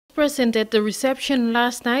Present at the reception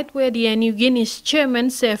last night were the Air Niugini's chairman,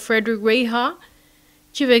 Sir Frederick Reha,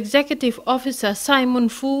 Chief Executive Officer Simon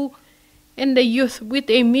Fu, and the Youth with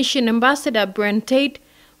a Mission Ambassador Brent Tate,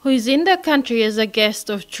 who is in the country as a guest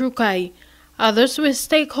of Trukai. Others were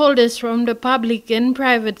stakeholders from the public and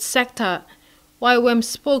private sector. Ywam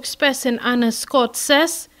spokesperson Anna Scott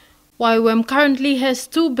says Ywam currently has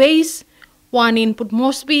 2 bays, one in Port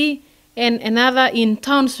Moresby and another in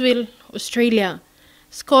Townsville, Australia.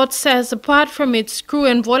 Scott says apart from its crew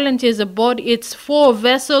and volunteers aboard its 4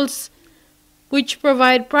 vessels, which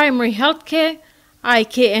provide primary health care, eye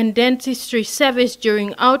care and dentistry service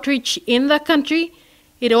during outreach in the country,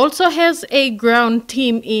 it also has a ground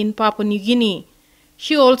team in Papua New Guinea.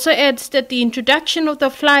 She also adds that the introduction of the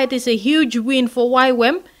flight is a huge win for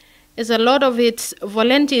Ywam, as a lot of its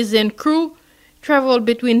volunteers and crew travel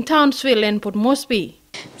between Townsville and Port Moresby.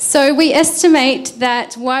 So we estimate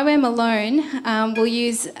that Ywam alone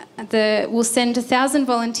will send 1,000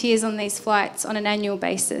 volunteers on these flights on an annual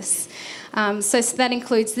basis. So that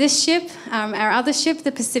includes this ship, our other ship,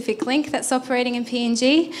 the Pacific Link, that's operating in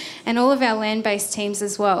PNG, and all of our land-based teams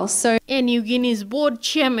as well. So Air Niugini's board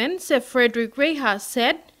chairman, Sir Frederick Reha,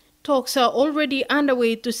 said talks are already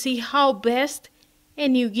underway to see how best Air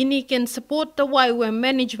Niugini can support the Ywam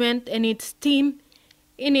management and its team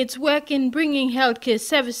in its work in bringing healthcare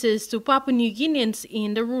services to Papua New Guineans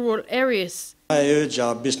in the rural areas. I urge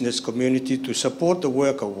our business community to support the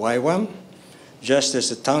work of Ywam, just as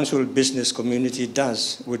the Townsville business community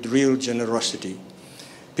does, with real generosity.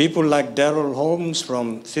 People like Daryl Holmes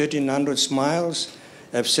from 1300 Smiles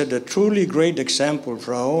have set a truly great example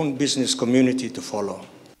for our own business community to follow.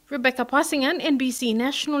 Rebecca Passingan, NBC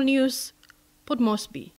National News, Port Moresby.